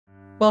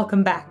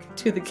Welcome back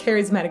to the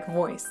Charismatic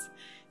Voice.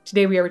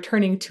 Today we are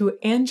returning to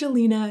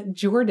Angelina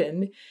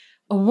Jordan,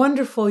 a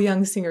wonderful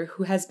young singer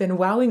who has been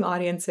wowing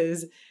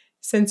audiences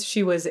since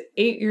she was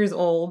 8 years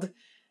old.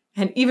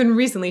 And even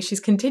recently, she's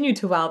continued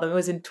to wow them. It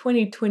was in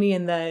 2020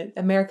 in the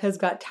America's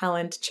Got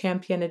Talent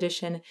Champion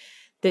Edition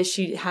that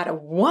she had a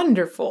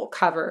wonderful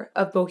cover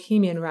of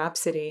Bohemian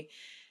Rhapsody.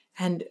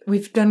 And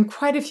we've done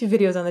quite a few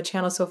videos on the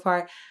channel so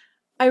far.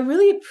 I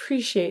really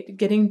appreciate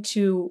getting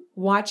to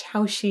watch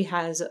how she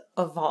has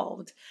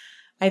evolved.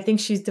 I think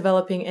she's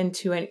developing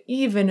into an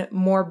even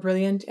more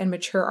brilliant and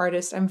mature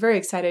artist. I'm very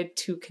excited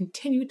to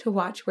continue to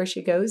watch where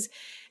she goes.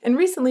 And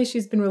recently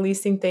she's been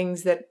releasing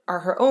things that are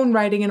her own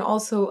writing and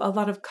also a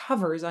lot of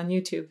covers on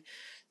YouTube.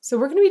 So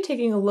we're going to be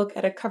taking a look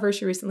at a cover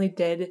she recently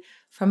did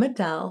from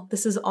Adele.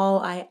 This is All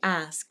I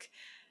Ask.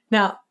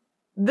 Now,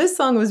 this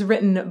song was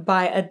written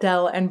by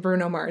Adele and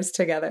Bruno Mars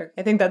together.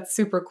 I think that's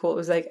super cool. It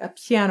was like a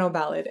piano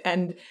ballad.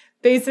 And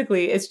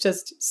basically it's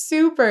just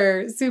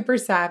super, super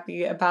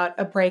sappy about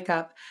a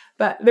breakup.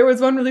 But there was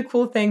one really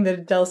cool thing that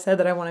Adele said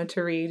that I wanted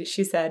to read.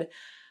 She said,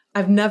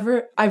 I've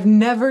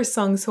never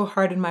sung so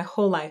hard in my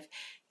whole life.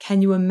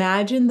 Can you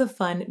imagine the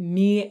fun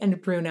me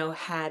and Bruno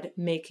had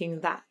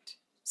making that?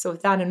 So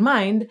with that in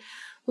mind,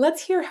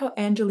 let's hear how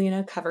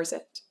Angelina covers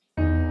it.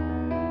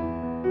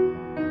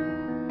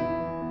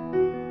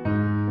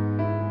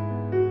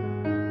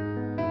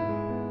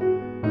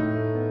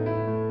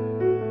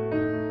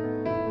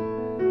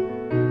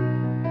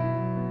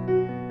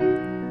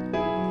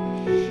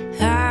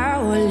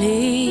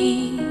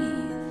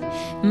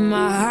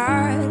 My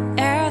heart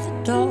at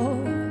the door,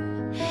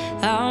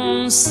 I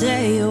won't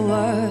say a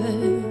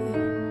word.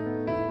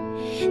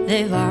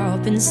 They've all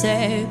been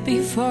said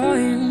before,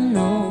 you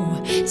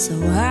know, so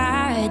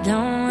I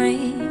don't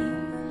wait.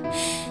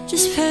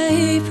 Just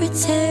play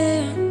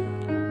pretend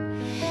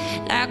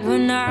like we're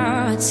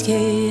not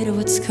scared of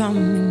what's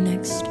coming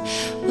next.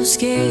 We're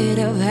scared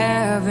of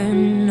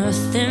having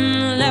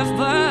nothing left,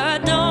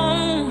 but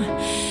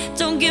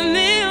don't get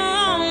me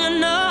wrong, I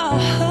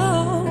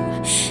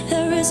know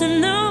there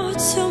isn't no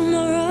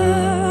tomorrow.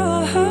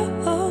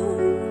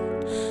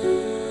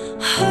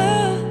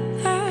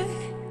 I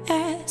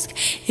ask,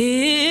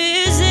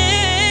 is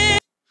it?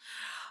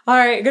 All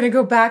right, gonna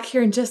go back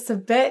here in just a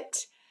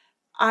bit.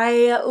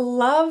 I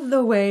love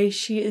the way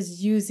she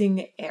is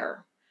using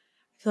air.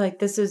 I feel like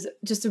this is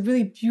just a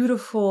really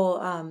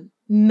beautiful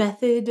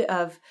method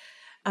of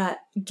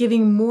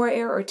giving more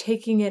air or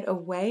taking it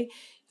away.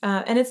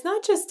 And it's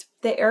not just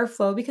the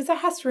airflow, because that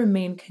has to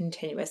remain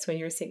continuous when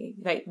you're singing,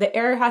 right? The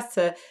air has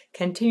to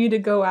continue to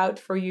go out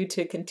for you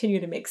to continue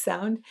to make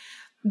sound.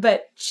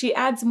 But she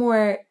adds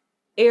more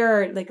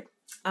air, like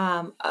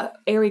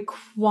airy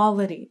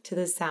quality to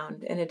the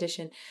sound in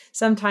addition.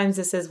 Sometimes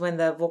this is when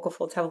the vocal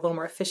folds have a little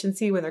more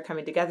efficiency when they're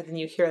coming together, then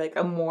you hear like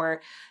a more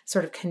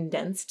sort of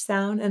condensed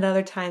sound. And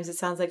other times it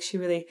sounds like she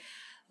really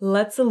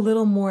lets a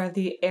little more of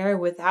the air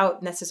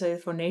without necessarily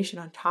the phonation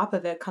on top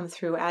of it come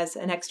through as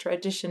an extra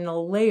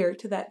additional layer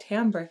to that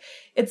timbre.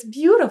 It's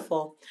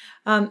beautiful.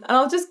 And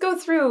I'll just go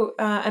through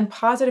and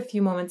pause at a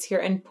few moments here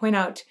and point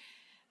out,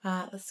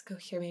 let's go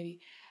here maybe,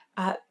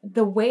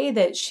 the way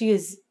that she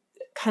is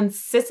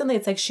consistently,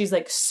 it's like she's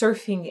like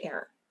surfing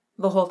air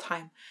the whole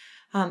time.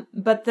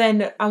 But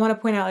then I want to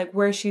point out like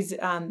where she's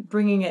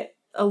bringing it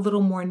a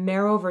little more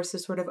narrow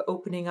versus sort of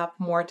opening up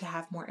more to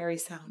have more airy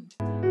sound.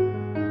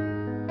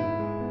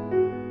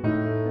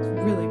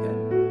 Really good.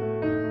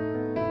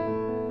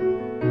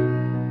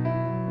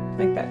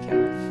 Like that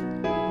piano.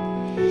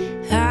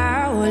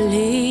 I will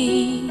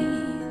leave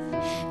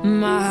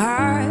my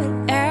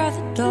heart at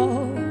the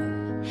door.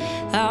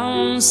 I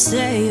won't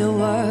say a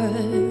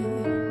word.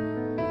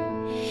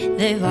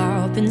 They've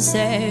all been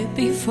said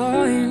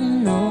before, you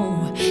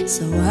know,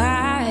 so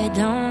I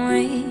don't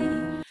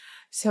wait.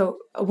 So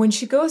when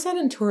she goes out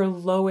into her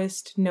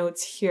lowest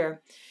notes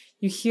here,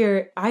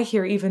 I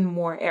hear even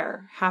more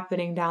air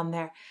happening down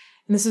there.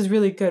 And this is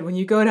really good. When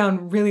you go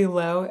down really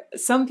low,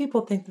 some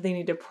people think that they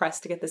need to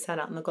press to get the sound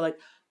out, and they'll go like,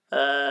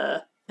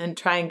 and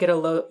try and get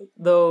a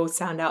low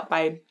sound out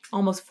by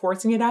almost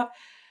forcing it out.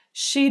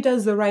 She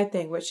does the right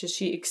thing, which is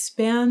she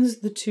expands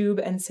the tube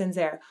and sends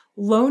air.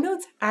 Low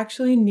notes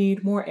actually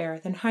need more air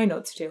than high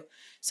notes do.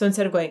 So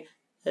instead of going,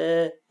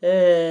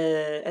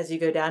 as you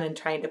go down and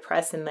trying to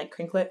press and like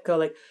crinkle it, go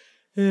like,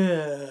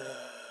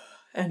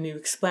 and you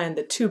expand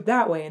the tube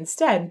that way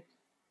instead.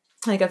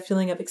 Like a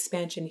feeling of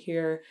expansion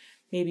here,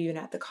 maybe even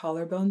at the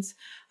collarbones,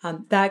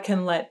 that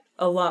can let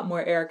a lot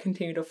more air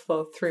continue to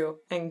flow through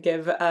and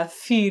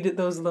feed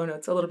those low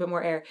notes a little bit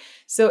more air.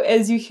 So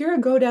as you hear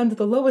it go down to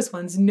the lowest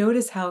ones,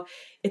 notice how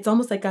it's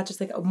almost like got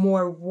just like a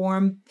more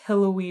warm,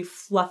 pillowy,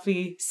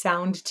 fluffy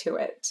sound to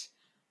it.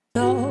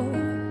 I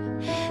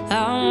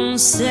won't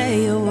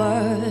say a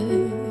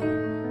word.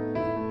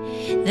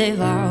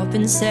 They've all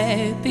been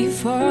said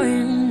before,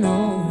 you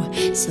know,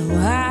 so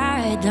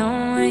I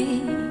don't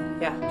wait.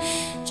 Yeah.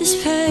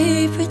 Just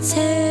play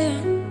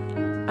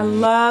pretend. I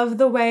love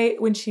the way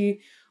when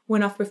she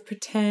went off with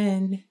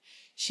pretend,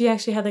 she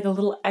actually had like a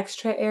little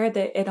extra air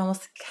that it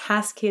almost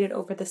cascaded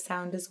over the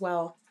sound as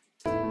well.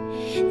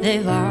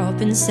 They've all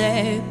been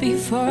said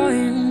before,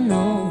 you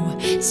know.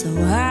 So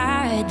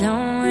why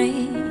don't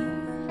we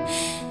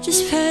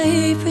just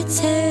play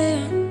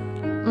pretend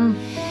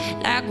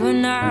like we're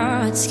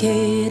not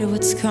scared of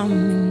what's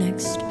coming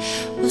next?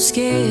 We're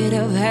scared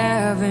of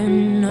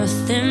having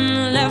nothing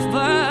left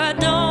but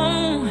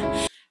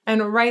don't.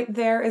 And right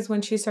there is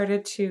when she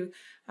started to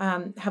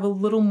have a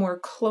little more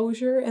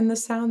closure in the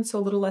sound, so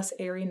a little less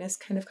airiness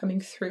kind of coming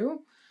through.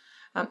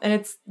 And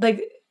it's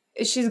like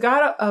she's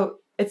got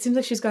it seems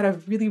like she's got a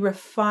really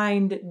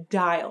refined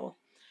dial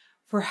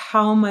for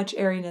how much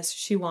airiness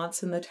she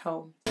wants in the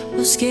tone.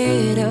 We're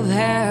scared of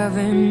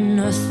having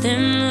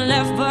nothing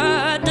left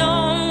but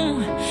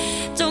don't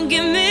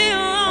get me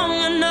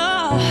wrong,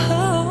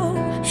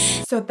 no.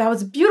 So that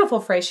was a beautiful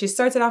phrase. She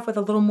starts it off with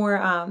a little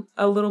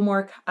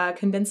more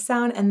condensed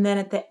sound, and then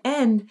at the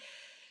end,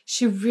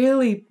 she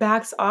really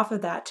backs off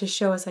of that to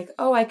show us like,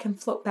 oh, I can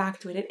float back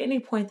to it at any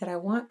point that I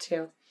want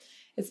to.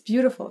 It's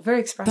beautiful, very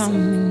expressive.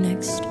 Coming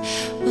next,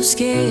 we're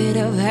scared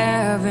of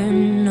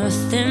having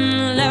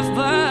nothing left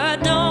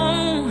but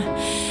don't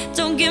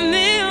get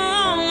me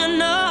wrong,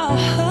 no.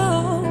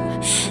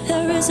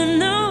 There is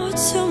no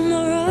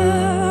tomorrow.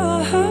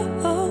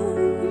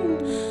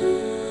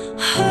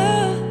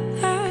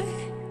 I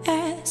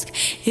ask,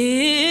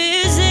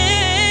 is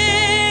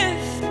if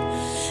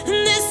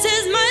this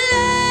is my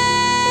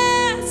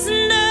last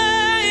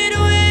night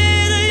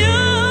with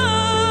you?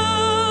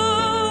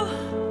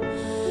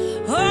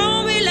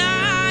 Hold me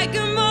like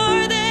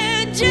more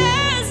than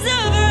just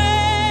a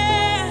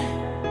friend.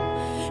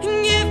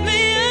 Give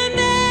me a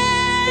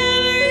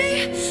memory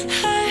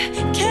I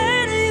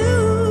can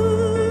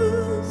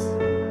use.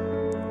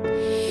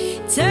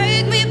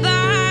 Take me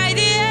by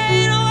the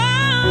hand, I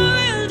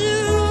will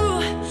do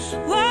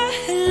what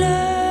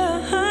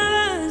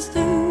lovers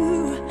do.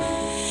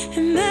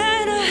 No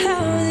matter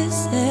how this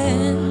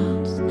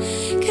ends,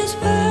 'cause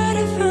what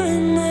if I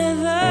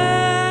never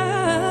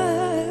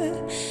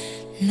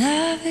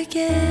love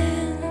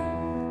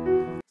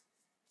again?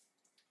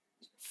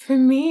 For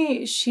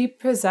me, she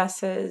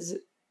possesses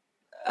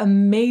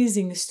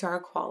amazing star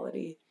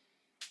quality,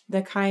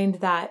 the kind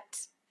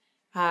that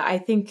I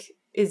think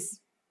is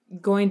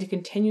going to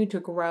continue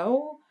to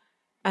grow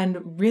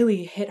and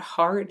really hit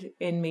hard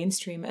in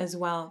mainstream as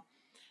well.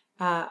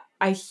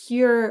 I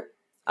hear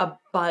a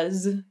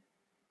buzz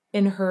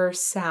in her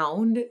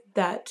sound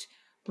that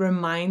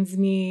reminds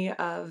me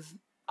of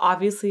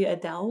obviously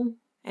Adele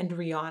and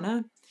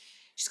Rihanna.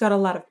 She's got a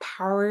lot of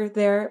power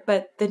there,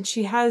 but then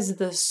she has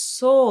the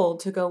soul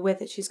to go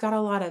with it. She's got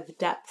a lot of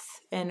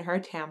depth in her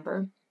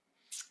timbre.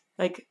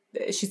 Like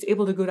she's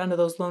able to go down to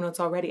those low notes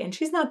already, and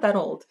she's not that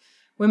old.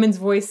 Women's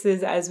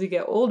voices, as we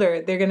get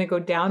older, they're going to go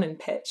down in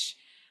pitch.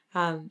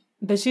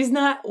 But she's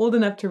not old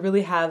enough to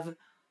really have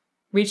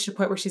reached a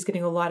point where she's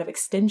getting a lot of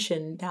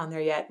extension down there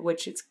yet,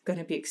 which it's going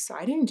to be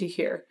exciting to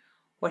hear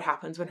what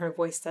happens when her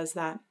voice does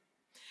that.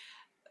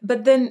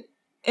 But then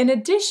in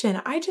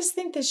addition, I just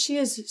think that she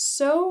is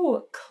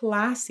so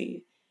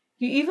classy.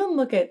 You even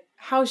look at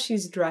how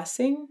she's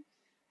dressing,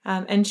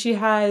 and she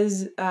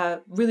has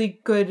a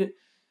really good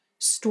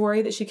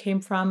story that she came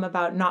from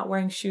about not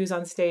wearing shoes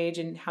on stage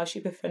and how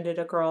she befriended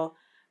a girl.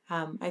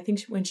 I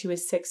think when she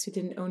was 6, who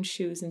didn't own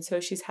shoes. And so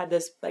she's had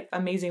this like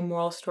amazing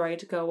moral story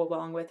to go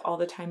along with all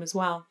the time as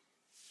well.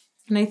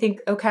 And I think,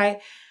 okay,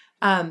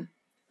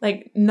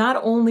 like not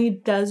only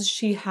does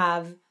she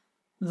have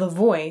the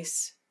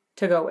voice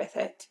to go with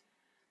it,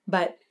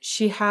 but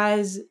she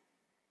has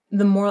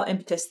the moral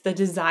impetus, the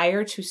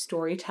desire to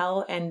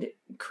storytell and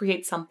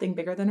create something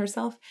bigger than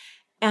herself.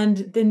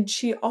 And then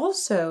she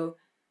also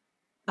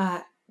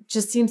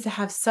just seems to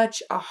have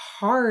such a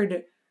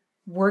hard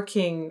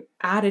working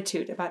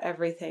attitude about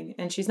everything.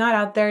 And she's not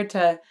out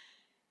there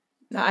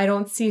I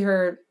don't see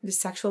her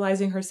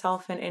sexualizing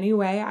herself in any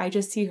way. I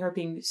just see her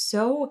being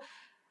so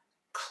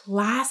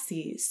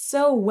classy,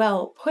 so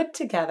well put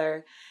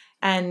together.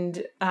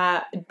 And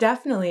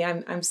definitely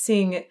I'm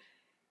seeing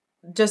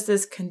just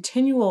this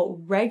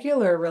continual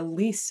regular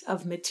release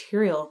of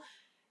material.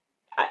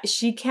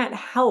 She can't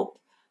help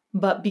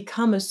but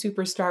become a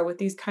superstar with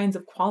these kinds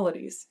of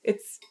qualities.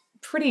 It's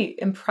pretty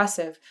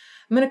impressive.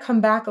 I'm going to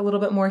come back a little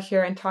bit more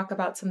here and talk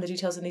about some of the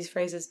details in these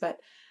phrases, but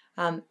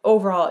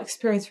overall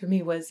experience for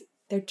me was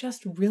they're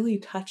just really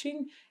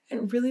touching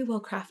and really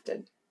well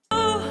crafted.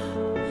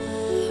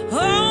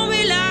 Hold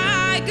me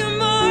like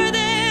more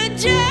than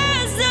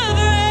just a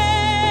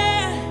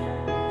friend.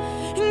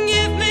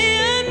 Give me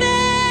a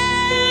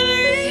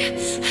memory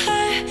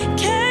I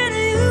can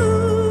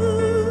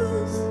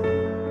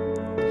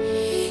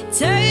use.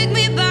 Take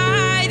me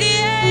by the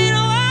hand,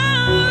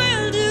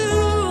 I will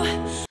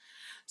do.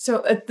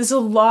 So there's a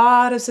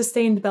lot of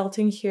sustained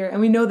belting here,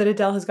 and we know that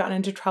Adele has gotten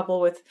into trouble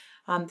with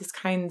these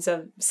kinds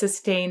of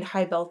sustained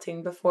high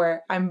belting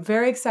before. I'm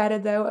very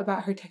excited though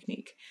about her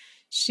technique.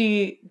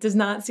 She does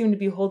not seem to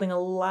be holding a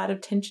lot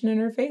of tension in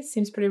her face,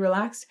 seems pretty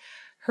relaxed.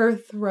 Her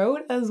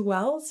throat as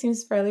well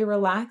seems fairly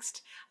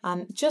relaxed,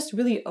 just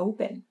really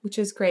open, which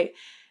is great.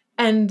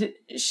 And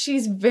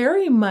she's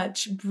very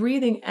much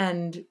breathing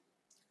and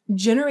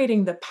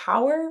generating the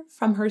power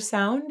from her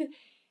sound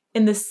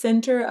in the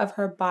center of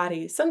her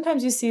body.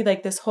 Sometimes you see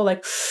like this whole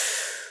like,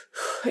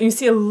 you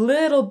see a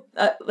little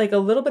like a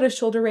little bit of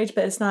shoulder raise,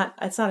 but it's not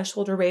a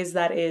shoulder raise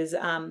that is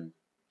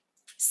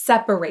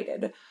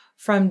separated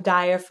from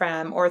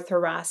diaphragm or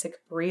thoracic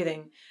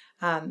breathing.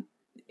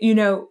 You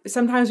know,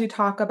 sometimes we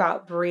talk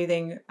about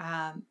breathing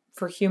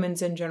for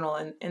humans in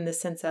general in the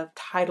sense of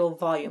tidal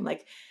volume,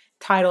 like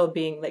tidal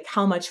being like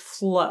how much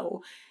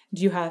flow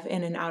do you have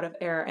in and out of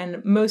air.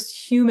 And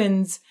most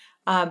humans,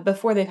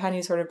 before they've had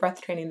any sort of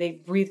breath training,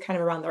 they breathe kind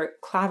of around their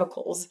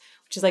clavicles,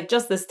 which is like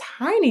just this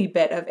tiny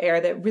bit of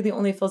air that really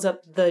only fills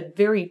up the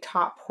very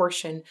top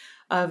portion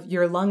of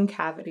your lung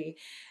cavity.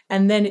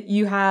 And then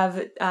you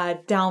have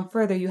down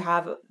further, you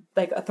have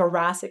like a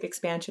thoracic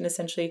expansion,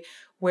 essentially,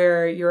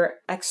 where your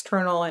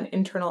external and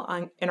internal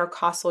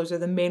intercostals are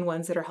the main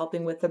ones that are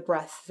helping with the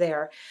breath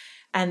there.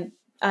 And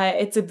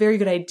it's a very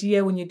good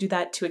idea when you do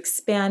that to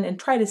expand and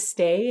try to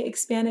stay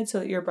expanded so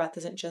that your breath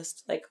doesn't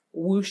just like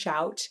whoosh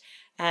out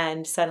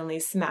and suddenly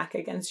smack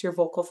against your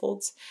vocal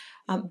folds.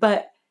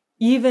 But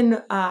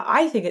even,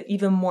 I think it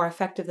even more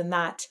effective than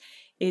that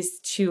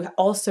is to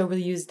also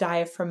really use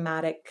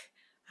diaphragmatic,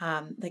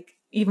 like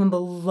even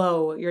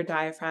below your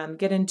diaphragm,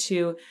 get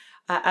into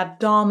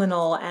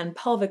abdominal and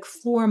pelvic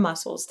floor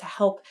muscles to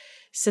help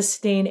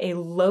sustain a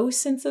low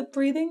sense of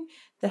breathing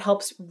that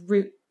helps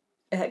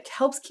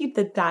keep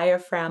the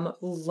diaphragm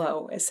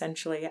low,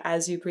 essentially,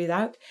 as you breathe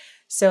out,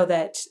 so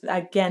that,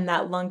 again,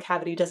 that lung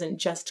cavity doesn't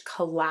just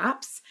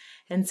collapse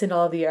and send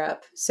all the air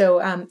up.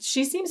 So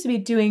she seems to be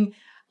doing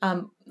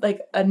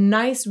like a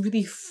nice,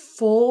 really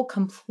full,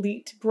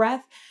 complete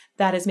breath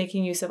that is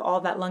making use of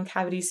all that lung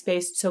cavity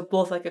space. So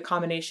both like a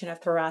combination of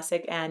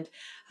thoracic and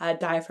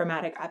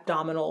diaphragmatic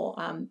abdominal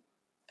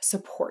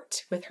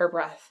support with her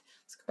breath.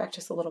 Let's go back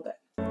just a little bit.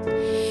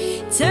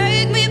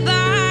 Take me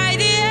by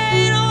the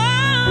hand,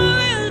 I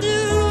will do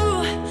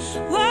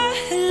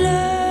what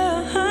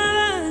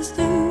lovers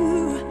do.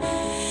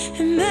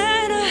 No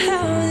matter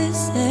how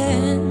this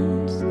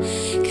ends,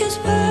 'cause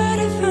what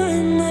if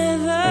I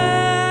never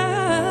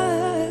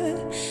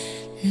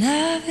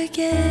love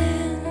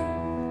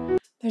again?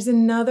 There's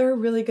another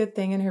really good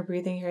thing in her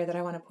breathing here that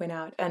I want to point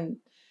out, and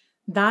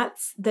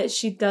that's that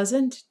she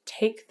doesn't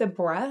take the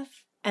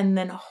breath and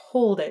then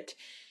hold it.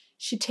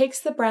 She takes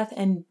the breath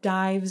and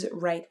dives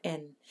right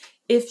in.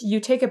 If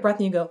you take a breath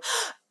and you go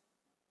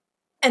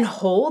and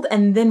hold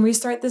and then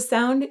restart the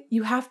sound,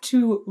 you have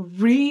to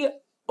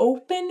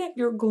reopen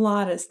your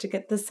glottis to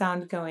get the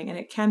sound going, and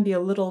it can be a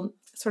little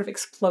sort of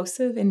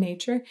explosive in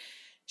nature.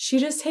 She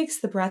just takes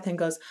the breath and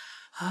goes,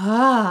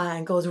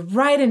 and goes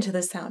right into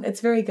the sound.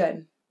 It's very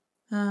good.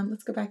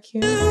 Let's go back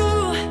here.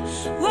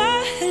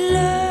 What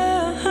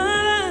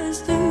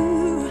lovers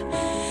do,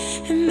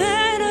 no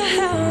matter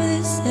how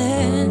this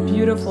ends.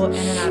 Beautiful in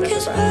and out of the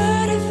breath.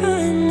 What if I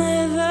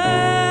never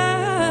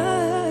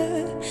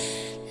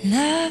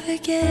love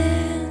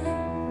again?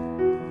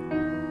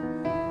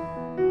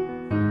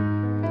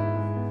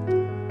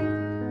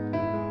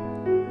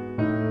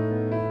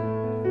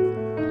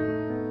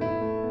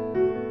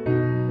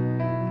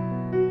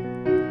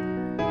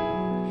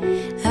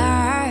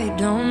 I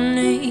don't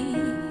need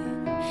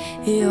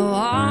your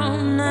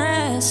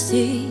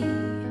honesty,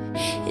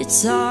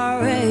 it's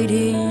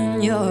already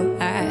in your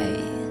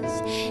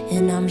eyes,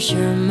 and I'm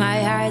sure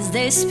my eyes,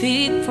 they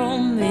speak for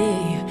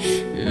me.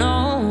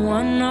 No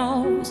one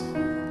knows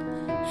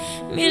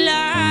me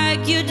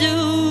like you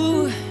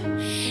do,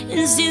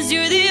 and since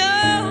you're the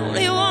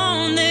only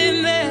one that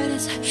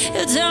matters,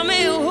 you tell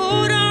me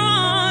who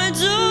on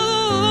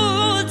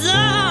to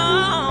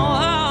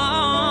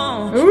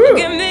down.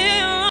 Give me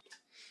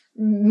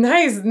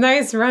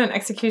Nice run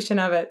execution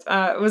of it.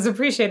 Was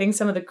appreciating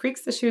some of the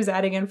creaks that she was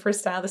adding in for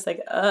style, this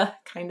like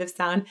kind of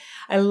sound.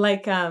 I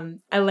like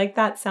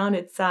that sound.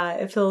 It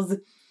feels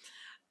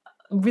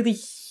really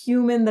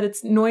human, that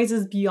its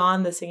noises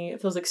beyond the singing.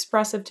 It feels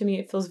expressive to me.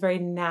 It feels very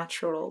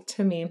natural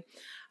to me.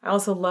 I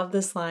also love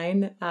this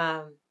line.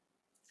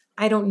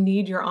 I don't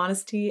need your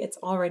honesty. It's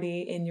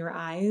already in your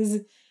eyes.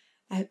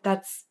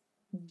 That's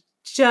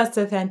just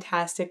a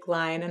fantastic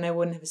line, and I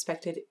wouldn't have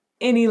expected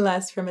any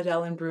less from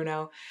Adele and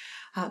Bruno.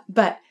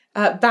 But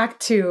back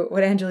to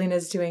what Angelina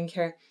is doing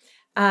here.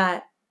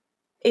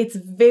 It's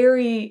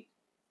very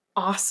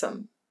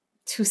awesome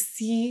to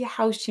see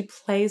how she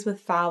plays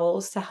with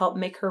vowels to help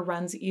make her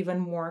runs even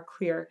more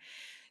clear.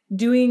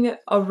 Doing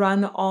a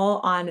run all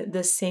on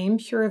the same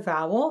pure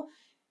vowel,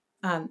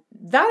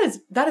 that is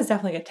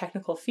definitely a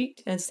technical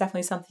feat, and it's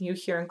definitely something you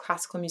hear in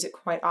classical music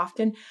quite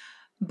often.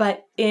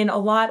 But in a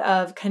lot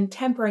of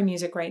contemporary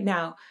music right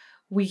now,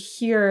 we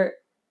hear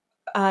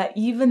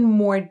even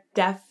more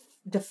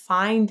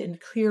defined and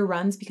clear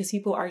runs because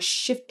people are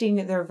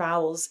shifting their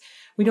vowels.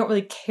 We don't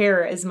really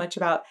care as much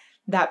about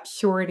that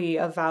purity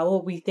of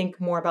vowel. We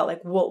think more about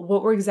like,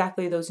 what were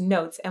exactly those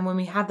notes? And when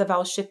we have the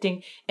vowel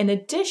shifting in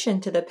addition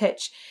to the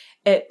pitch,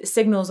 it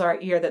signals our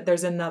ear that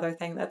there's another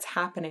thing that's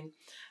happening.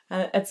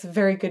 It's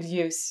very good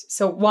use.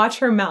 So watch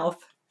her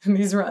mouth in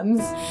these runs.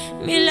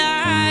 Me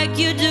like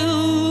you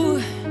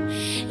do,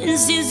 And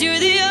since you're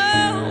the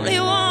only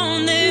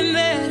one that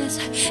matters,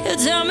 you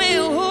tell me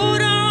who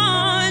to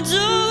run to.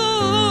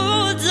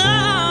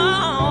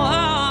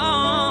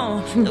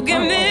 Don't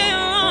get me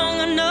wrong,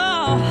 I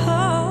know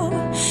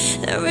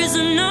there is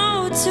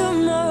no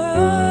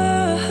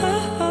tomorrow.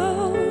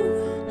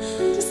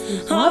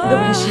 Just love the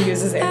way she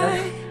uses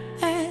air.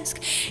 Ask,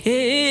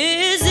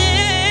 is it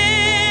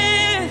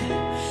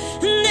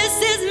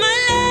this is my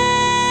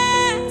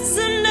last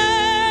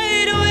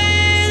night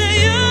with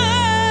you?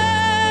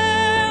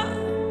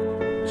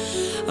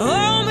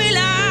 Hold me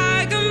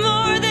like I'm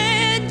more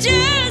than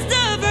just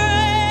a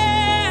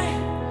friend.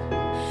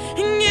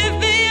 Give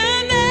me a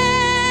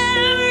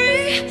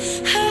memory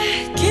I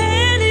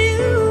can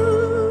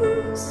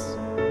use.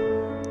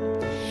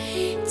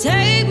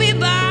 Take me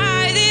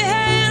by the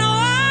hand, oh,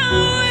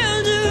 I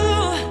will do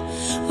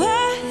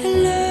what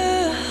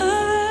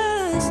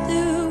lovers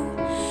do.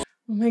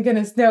 Oh my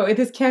goodness, no,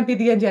 this can't be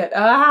the end yet.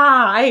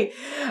 I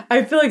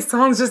feel like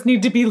songs just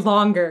need to be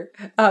longer.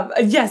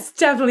 Yes,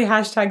 definitely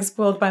hashtag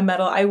spoiled by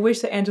metal. I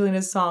wish that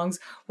Angelina's songs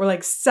were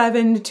like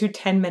 7 to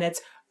 10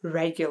 minutes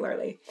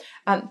regularly.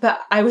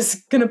 But I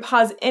was gonna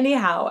pause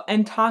anyhow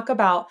and talk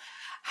about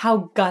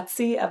how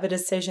gutsy of a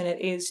decision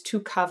it is to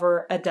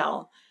cover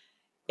Adele.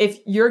 If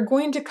you're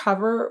going to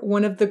cover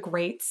one of the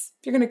greats,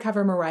 if you're going to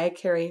cover Mariah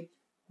Carey,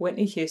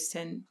 Whitney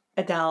Houston,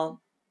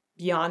 Adele,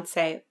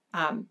 Beyonce,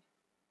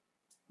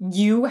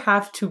 you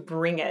have to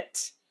bring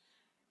it.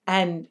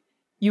 And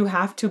you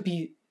have to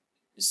be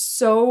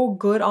so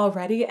good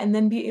already and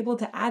then be able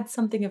to add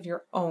something of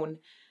your own.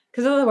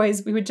 Because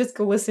otherwise we would just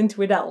go listen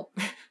to Adele.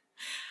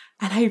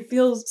 And I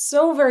feel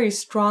so very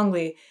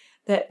strongly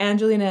that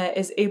Angelina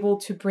is able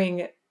to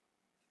bring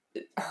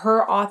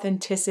her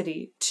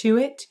authenticity to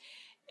it,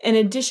 in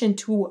addition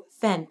to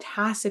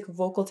fantastic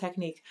vocal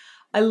technique.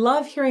 I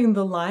love hearing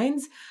the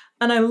lines,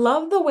 and I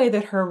love the way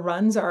that her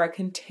runs are a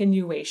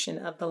continuation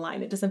of the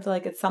line. It doesn't feel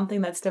like it's something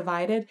that's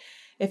divided.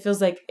 It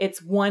feels like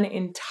it's one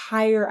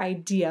entire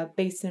idea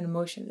based in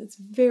emotion. It's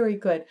very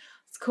good.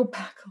 Let's go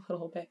back a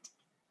little bit.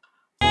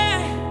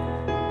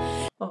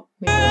 Oh,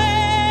 maybe.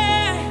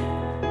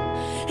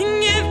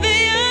 Give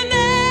me a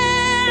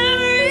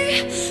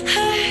memory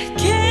I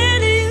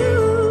can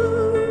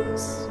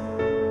use.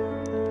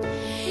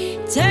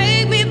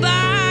 Take me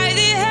by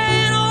the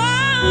hand, oh,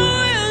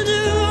 I will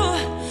do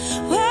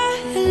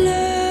what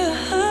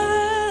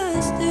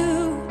lovers do.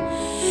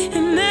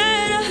 No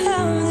matter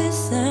how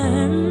this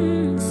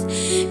ends,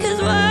 'cause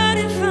what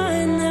if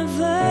I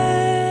never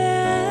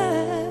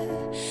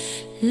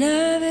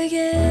love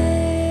again?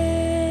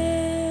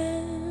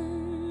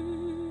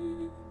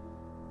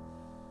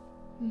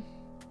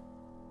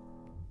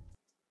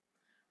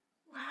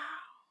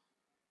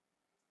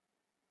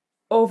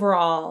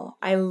 Overall,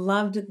 I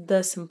loved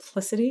the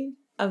simplicity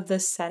of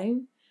this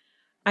setting.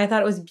 I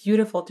thought it was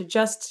beautiful to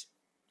just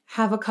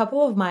have a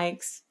couple of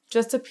mics,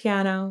 just a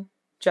piano,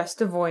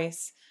 just a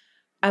voice.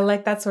 I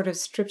like that sort of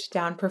stripped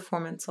down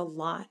performance a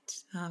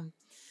lot.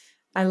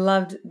 I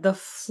loved the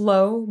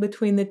flow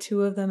between the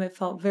two of them. It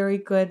felt very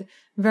good,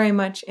 very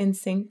much in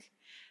sync.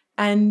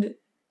 And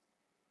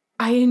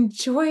I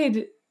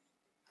enjoyed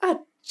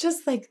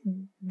just like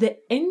the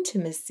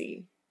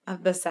intimacy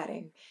of the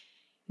setting.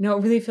 You know,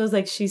 it really feels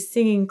like she's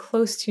singing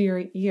close to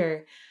your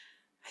ear.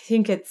 I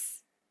think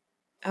it's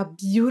a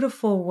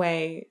beautiful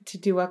way to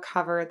do a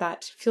cover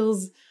that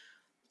feels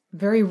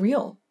very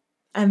real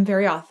and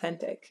very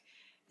authentic.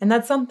 And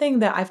that's something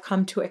that I've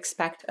come to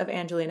expect of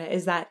Angelina,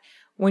 is that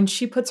when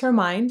she puts her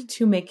mind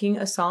to making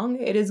a song,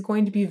 it is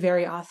going to be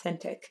very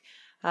authentic.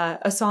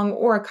 A song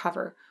or a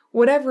cover,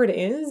 whatever it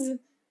is,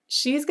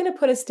 she's going to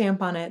put a stamp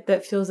on it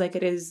that feels like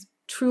it is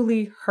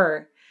truly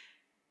her.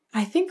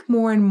 I think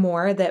more and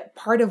more that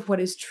part of what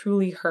is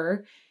truly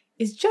her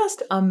is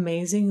just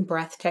amazing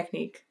breath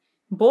technique,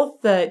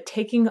 both the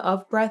taking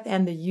of breath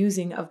and the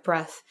using of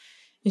breath.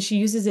 And she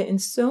uses it in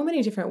so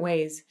many different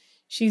ways.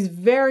 She's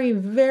very,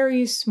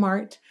 very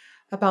smart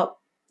about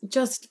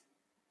just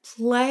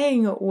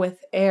playing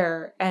with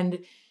air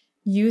and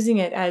using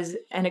it as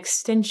an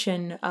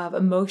extension of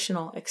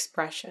emotional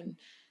expression.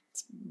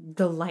 It's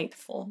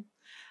delightful.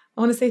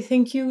 I want to say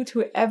thank you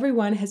to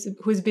everyone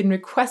who's been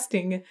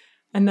requesting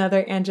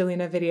another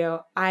Angelina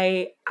video.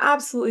 I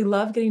absolutely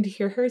love getting to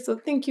hear her, so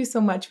thank you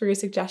so much for your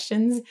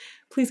suggestions.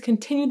 Please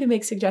continue to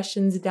make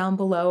suggestions down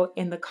below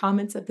in the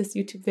comments of this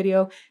YouTube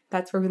video.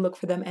 That's where we look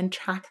for them and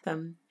track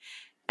them.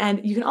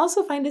 And you can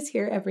also find us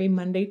here every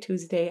Monday,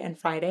 Tuesday, and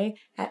Friday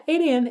at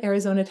 8 a.m.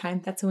 Arizona time.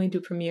 That's when we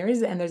do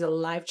premieres, and there's a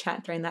live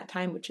chat during that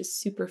time, which is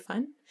super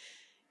fun.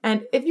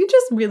 And if you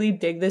just really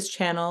dig this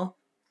channel,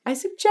 I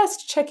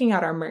suggest checking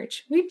out our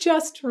merch. We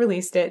just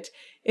released it.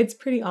 It's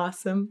pretty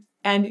awesome.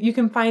 And you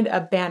can find a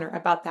banner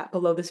about that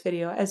below this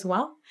video as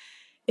well.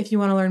 If you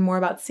want to learn more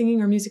about singing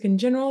or music in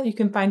general, you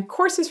can find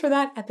courses for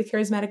that at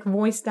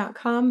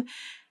thecharismaticvoice.com.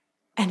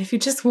 And if you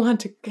just want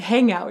to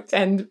hang out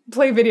and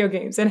play video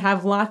games and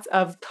have lots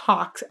of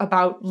talks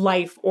about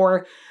life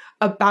or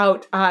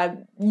about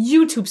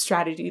YouTube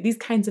strategy, these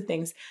kinds of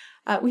things,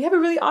 We have a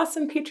really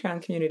awesome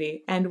Patreon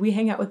community, and we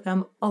hang out with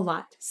them a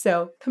lot.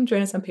 So come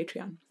join us on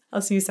Patreon.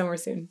 I'll see you somewhere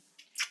soon.